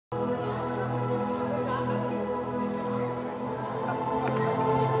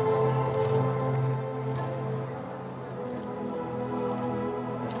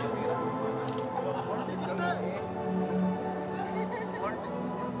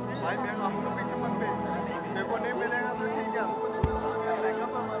भाई मैं आपको पीछे मत पे, मेरे को नहीं मिलेगा तो ठीक है,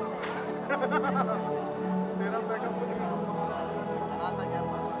 बैकअप हमारा तेरा बैकअप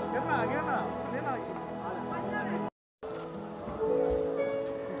कितना आ गया ना, लेना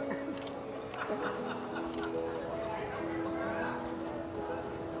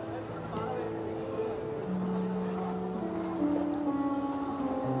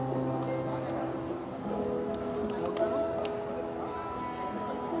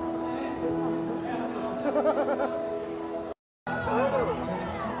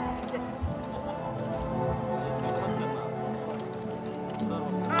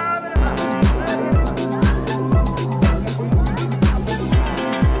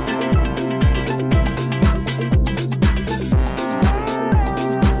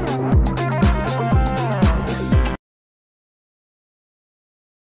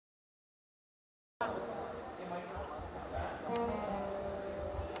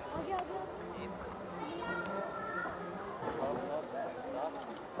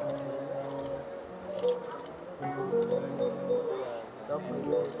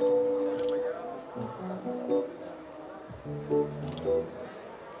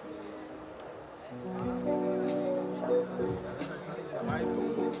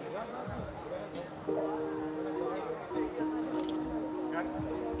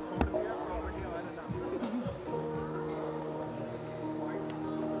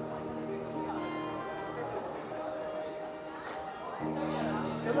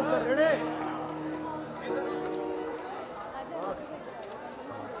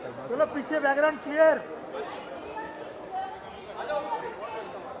चलो पीछे बैकग्राउंड क्लियर।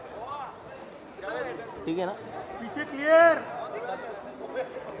 ठीक है ना, पीछे clear.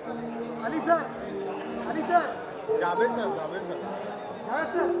 Ali sir, Ali sir, Javed sir, Javed sir,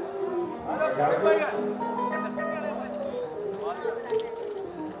 Javed sir,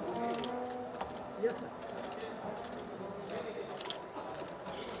 yes sir.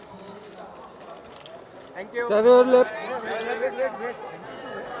 Thank you sir.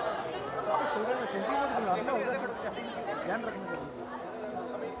 ध्यान रखना।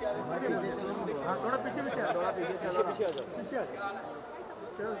 हाँ थोड़ा पीछे पीछे, थोड़ा पीछे आ जाओ, पीछे आ जाओ।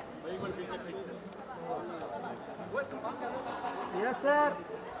 Yes sir.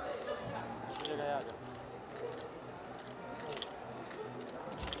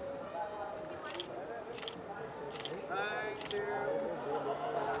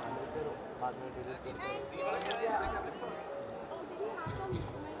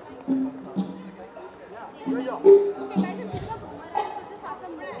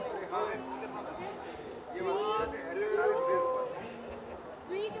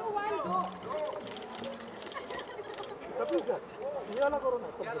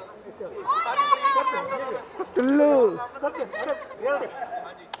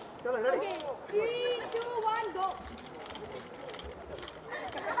 चलो ready 3 2 1 go.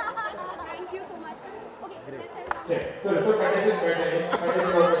 Thank you so much. Okay चलो सर कंडीशन बैठे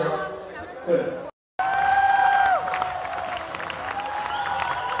चलो।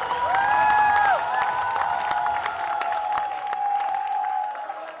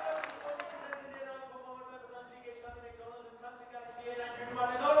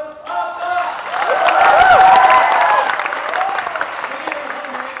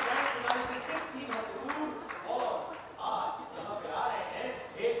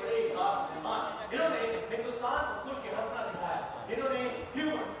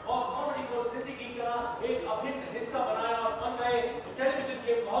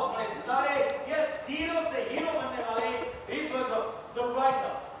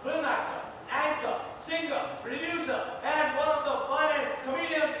 Singer, producer, and one of the finest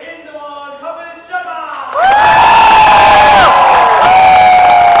comedians in the world, Kapil Sharma!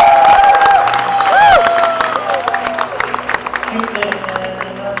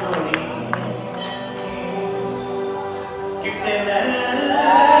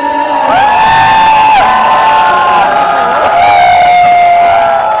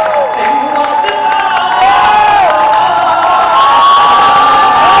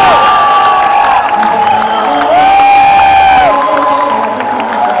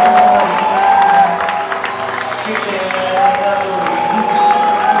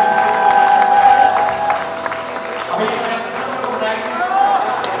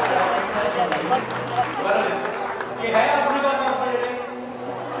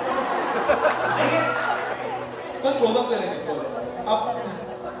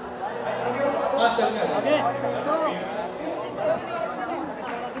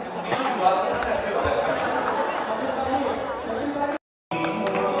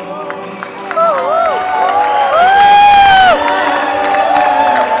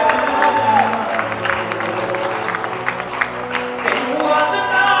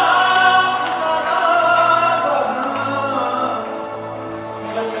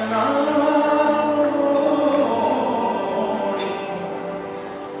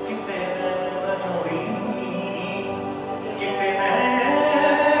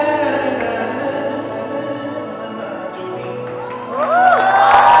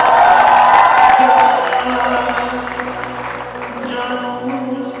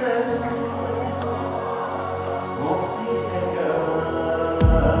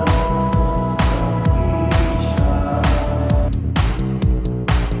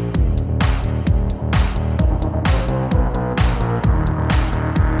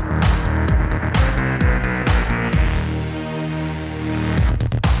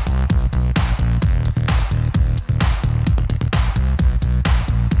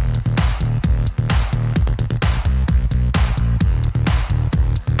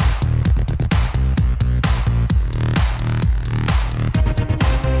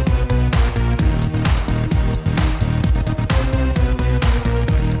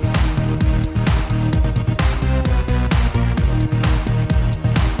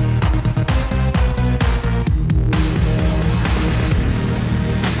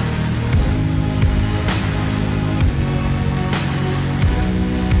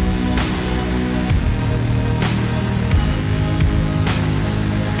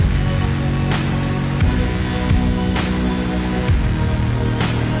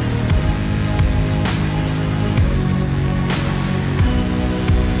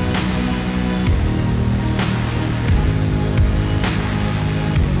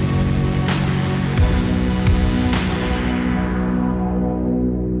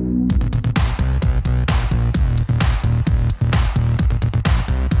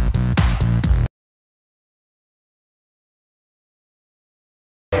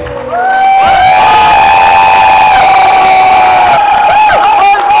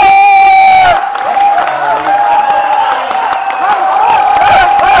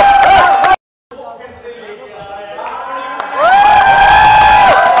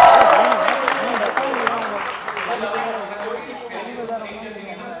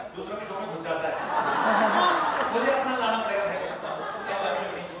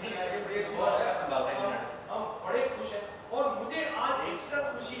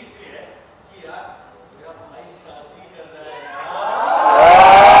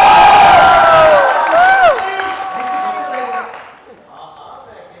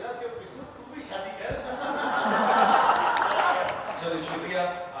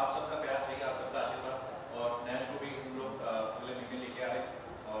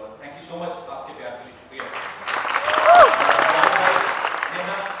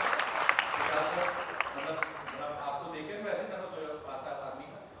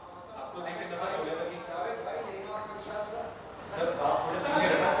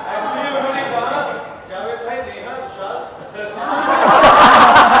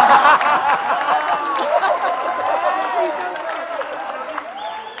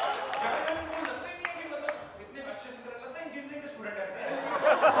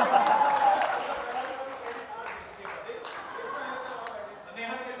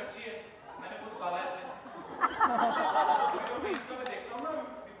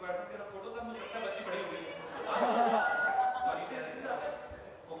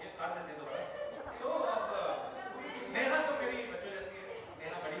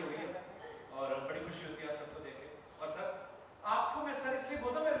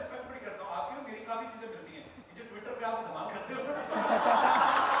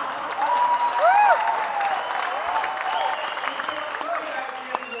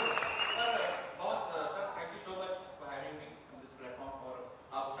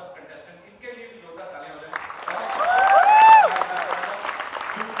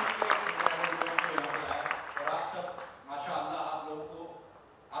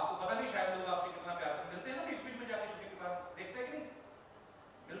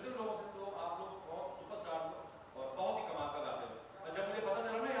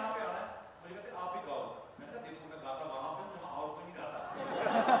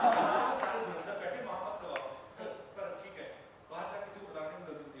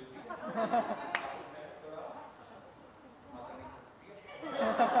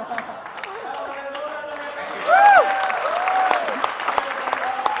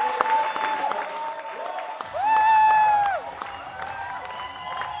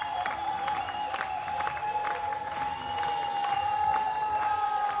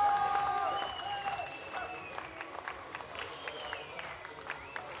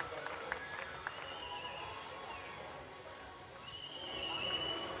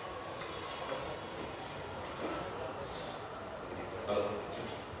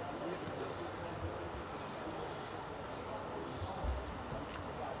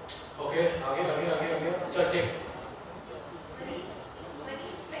 Okay आगे आगे आगे आगे चल टेक मनीष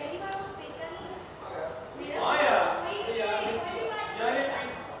मनीष पहली बार कुछ बेचा नहीं मेरा हाँ यार वही यार यार ये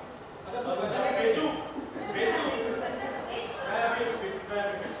मतलब बच्चा भी बेचूं बेचूं मैं अभी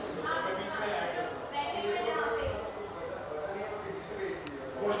बीच में आया बैठे हुए यहाँ पे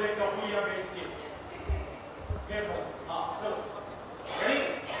खोज देख कपूर या बेच के हाँ चलो रेडी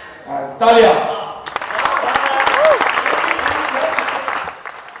तालियां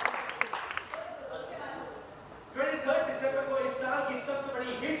 23 दिसंबर को इस साल की सबसे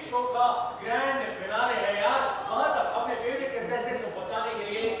बड़ी हिट शो का ग्रैंड फिनाले है यार। वहां तक अपने फेवरेट कंटेस्टेंट को पहुंचाने के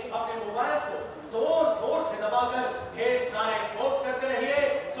लिए अपने मोबाइल्स को जोर जोर से दबाकर ढेर सारे वोट करते रहिए।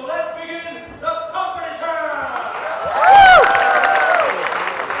 So let's begin the competition.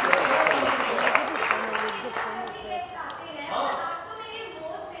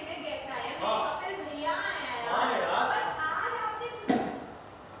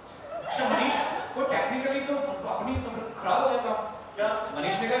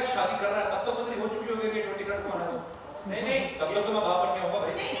 Manish ने कहा शादी कर रहा है तब तक तो मेरी हो चुकी होगी कि 23 को आना है नहीं नहीं तब तक तो मैं बाप बन गया होगा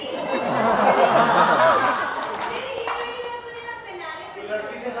भाई तू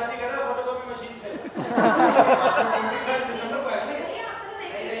लड़की से शादी कर रहा है फोटोकॉपी मशीन से 23 दिसंबर को आएगा नहीं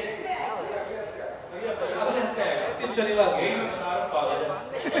अगले हफ्ते आएगा इस शनिवार यही मैं बता रहा हूँ पागल है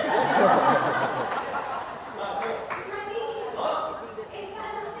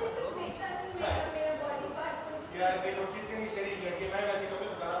यार ये लोग कितनी शरीफ लड़के मैं वैसे कभी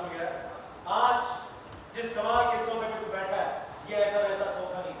बता रहा हूँ यार आज जिस कमाल के सोफे पे तू बैठा है ये ऐसा वैसा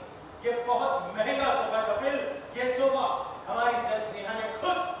सोफा नहीं ये बहुत महंगा सोफा है कपिल। ये सोफा हमारी जज नेहा ने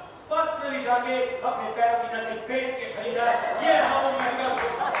खुद पर्सनली जाके अपने पैरों की नसें बेच के खरीदा है। ये है वो महंगा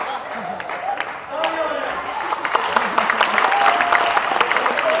सोफा।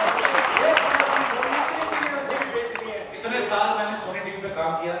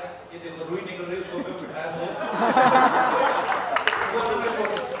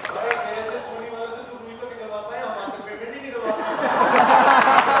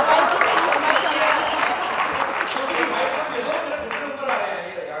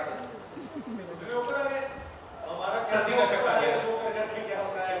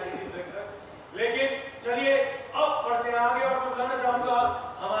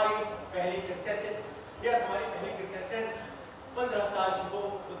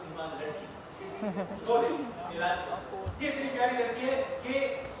 गोली ये इतनी प्यारी लड़की है कि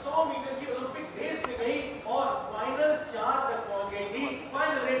 100 मीटर की ओलंपिक रेस में गई और फाइनल 4 तक पहुंच गई थी।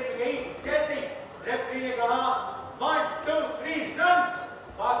 फाइनल रेस में गई, जैसे ही रेफरी ने कहा 1 2 3 रन,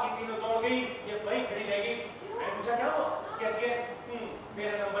 बाकी तीनों दौड़ गई, ये वहीं खड़ी रह गई। मैंने पूछा क्या हुआ? कहती है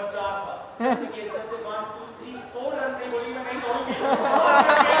मेरा नंबर 4 था। ये सच से 1 2 3 4 रन नहीं बोली, मैं नहीं दौड़ूंगी।